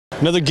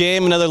Another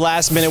game, another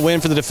last-minute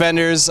win for the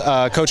Defenders.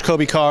 Coach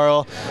Coby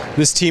Karl,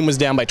 this team was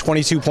down by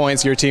 22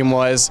 points, your team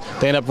was.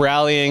 They end up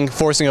rallying,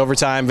 forcing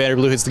overtime.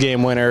 Vanderbilt hits the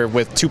game winner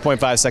with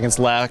 2.5 seconds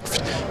left.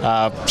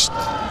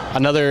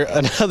 Another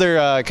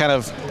kind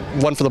of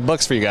one for the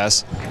books for you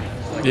guys.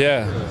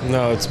 Yeah,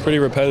 no, it's pretty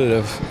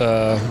repetitive.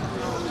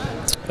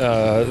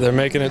 They're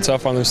making it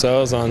tough on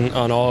themselves,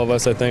 on all of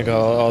us, I think,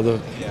 all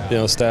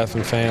the staff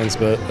and fans,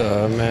 but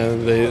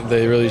man,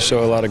 they really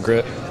show a lot of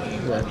grit.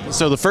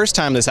 So the first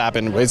time this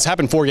happened, it's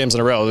happened 4 games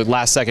in a row, the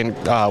last second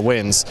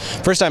wins.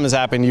 First time this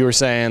happened, you were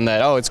saying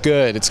that, oh, it's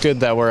good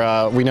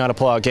that we know how to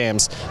pull out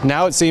games.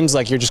 Now it seems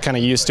like you're just kind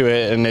of used to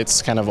it and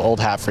it's kind of old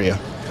hat for you.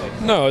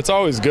 No, it's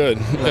always good.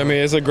 I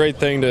mean, it's a great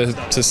thing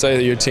to say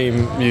that your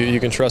team, you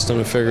can trust them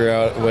to figure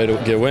out a way to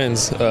get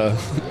wins. It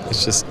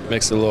just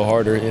makes it a little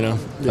harder,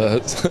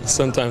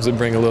 Sometimes we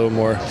bring a little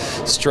more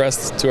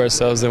stress to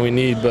ourselves than we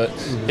need, but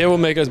it will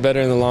make us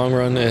better in the long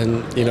run.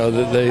 And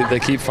they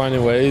keep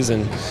finding ways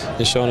and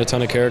showing a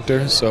ton of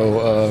character.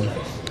 So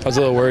I was a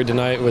little worried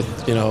tonight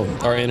with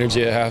our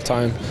energy at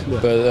halftime,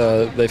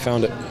 but they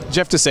found it. Did you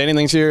have to say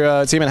anything to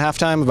your team at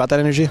halftime about that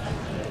energy?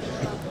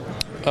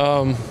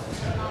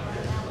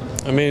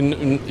 I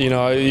mean,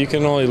 you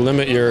can only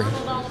limit your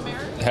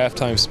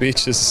halftime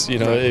speeches.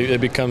 It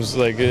becomes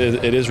like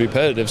it is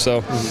repetitive.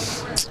 So,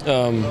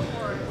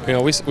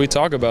 we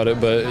talk about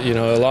it, but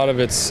a lot of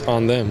it's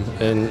on them,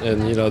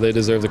 and they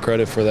deserve the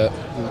credit for that.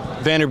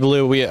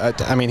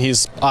 Vanderbilt, I mean,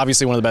 he's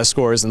obviously one of the best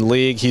scorers in the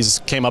league.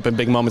 He's came up in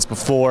big moments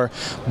before,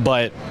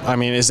 but I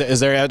mean, is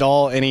there at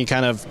all any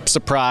kind of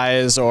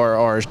surprise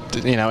or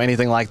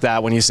anything like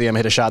that when you see him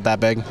hit a shot that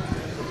big?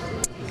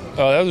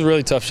 Oh, that was a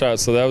really tough shot,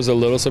 so that was a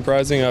little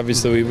surprising.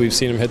 Obviously, we've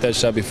seen him hit that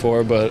shot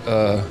before, but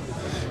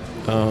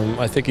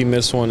I think he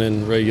missed one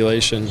in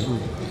regulation,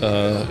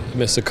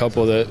 missed a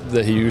couple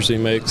that he usually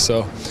makes.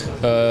 So,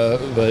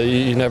 but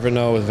you never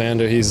know with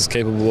Vander. He's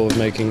capable of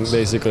making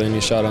basically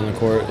any shot on the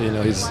court.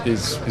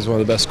 He's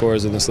one of the best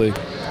scorers in this league.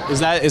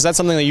 Is that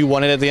something that you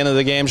wanted at the end of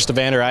the game, just a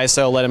Vander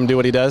ISO, let him do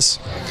what he does?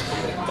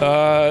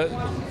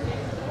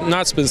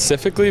 Not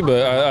specifically,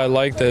 but I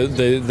like that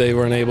they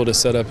weren't able to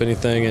set up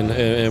anything,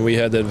 and we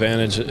had the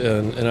advantage,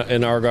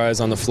 and our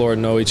guys on the floor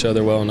know each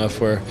other well enough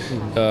where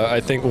I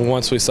think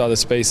once we saw the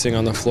spacing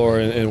on the floor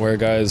and where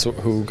guys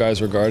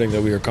were guarding,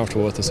 that we were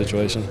comfortable with the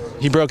situation.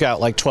 He broke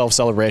out like 12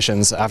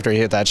 celebrations after he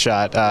hit that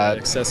shot.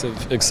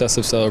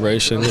 Excessive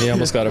celebration. He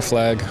almost got a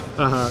flag.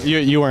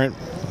 You weren't.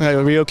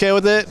 Were you okay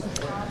with it?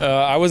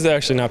 I was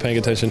actually not paying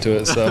attention to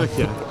it, so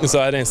so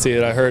I didn't see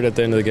it. I heard at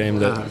the end of the game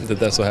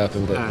that's what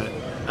happened. But.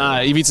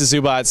 Ivica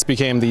Zubac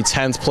became the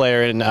 10th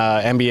player in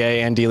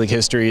NBA and D-League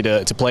history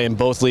to play in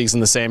both leagues in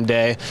the same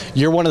day.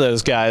 You're one of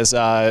those guys.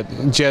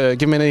 Did you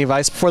give him any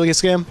advice before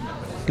this game?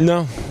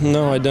 No,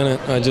 I didn't.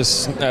 I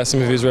just asked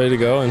him if he was ready to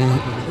go,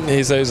 and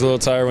he said he was a little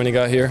tired when he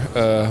got here,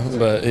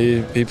 but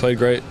he played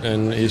great,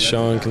 and he's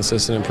showing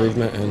consistent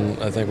improvement,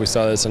 and I think we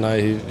saw that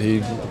tonight.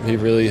 He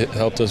really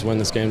helped us win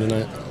this game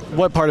tonight.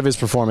 What part of his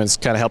performance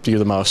kind of helped you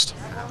the most?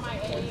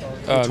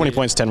 20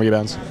 points, 10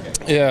 rebounds.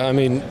 Yeah, I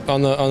mean,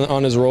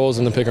 on his rolls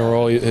in the pick and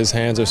roll, his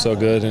hands are so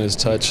good and his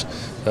touch.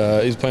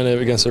 He's playing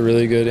against a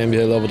really good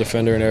NBA level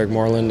defender in Eric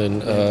Moreland,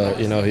 and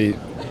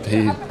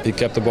he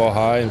kept the ball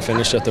high and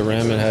finished at the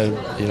rim and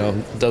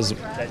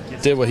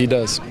had did what he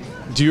does.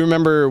 Do you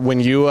remember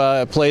when you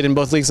played in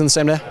both leagues in the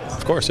same day?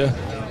 Of course, yeah.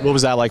 What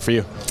was that like for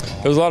you?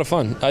 It was a lot of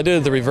fun. I did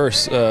it the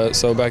reverse.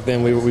 So back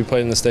then we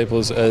played in the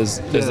Staples as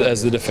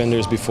the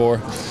Defenders before,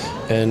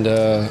 and.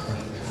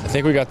 I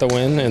think we got the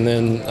win, and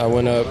then I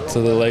went up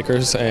to the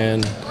Lakers,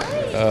 and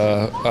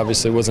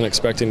obviously wasn't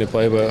expecting to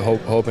play, but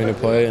hoping to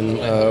play,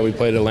 and we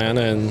played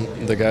Atlanta, and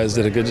the guys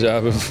did a good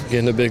job of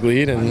getting a big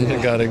lead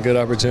and got a good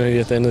opportunity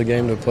at the end of the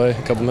game to play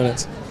a couple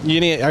minutes.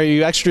 Are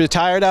you extra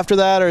tired after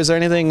that, or is there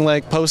anything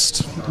like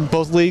post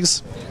both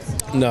leagues?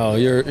 No,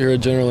 your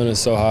adrenaline is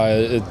so high,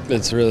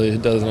 it really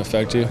doesn't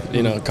affect you.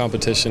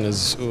 Competition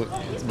is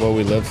what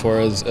we live for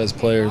as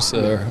players,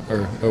 or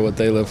what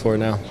they live for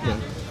now. Yeah.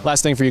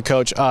 Last thing for you,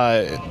 Coach.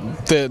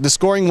 The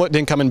scoring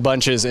didn't come in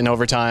bunches in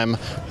overtime,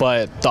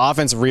 but the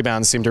offensive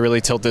rebounds seemed to really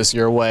tilt this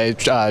your way.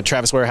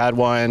 Travis Ware had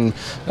one,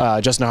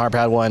 Justin Harp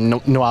had one,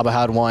 Nwaba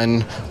had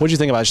one. What did you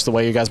think about just the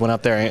way you guys went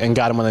up there and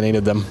got them when they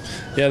needed them?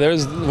 Yeah, there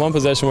was one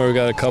possession where we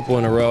got a couple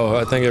in a row.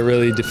 I think it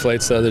really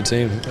deflates the other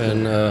team,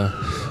 and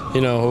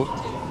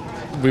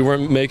we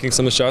weren't making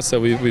some of the shots that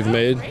we've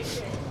made.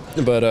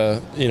 But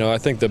I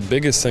think the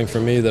biggest thing for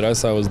me that I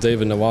saw was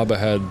David Nwaba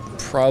had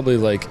probably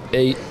like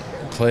 8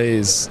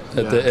 plays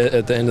at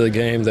the end of the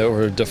game that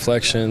were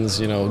deflections,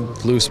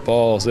 loose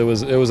balls. It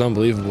was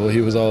unbelievable.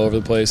 He was all over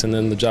the place, and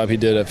then the job he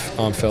did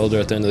on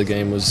Felder at the end of the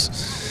game was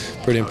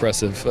pretty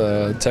impressive.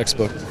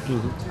 Textbook.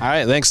 All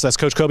right, thanks. That's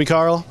Coach Coby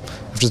Karl.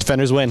 After the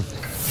Defenders win.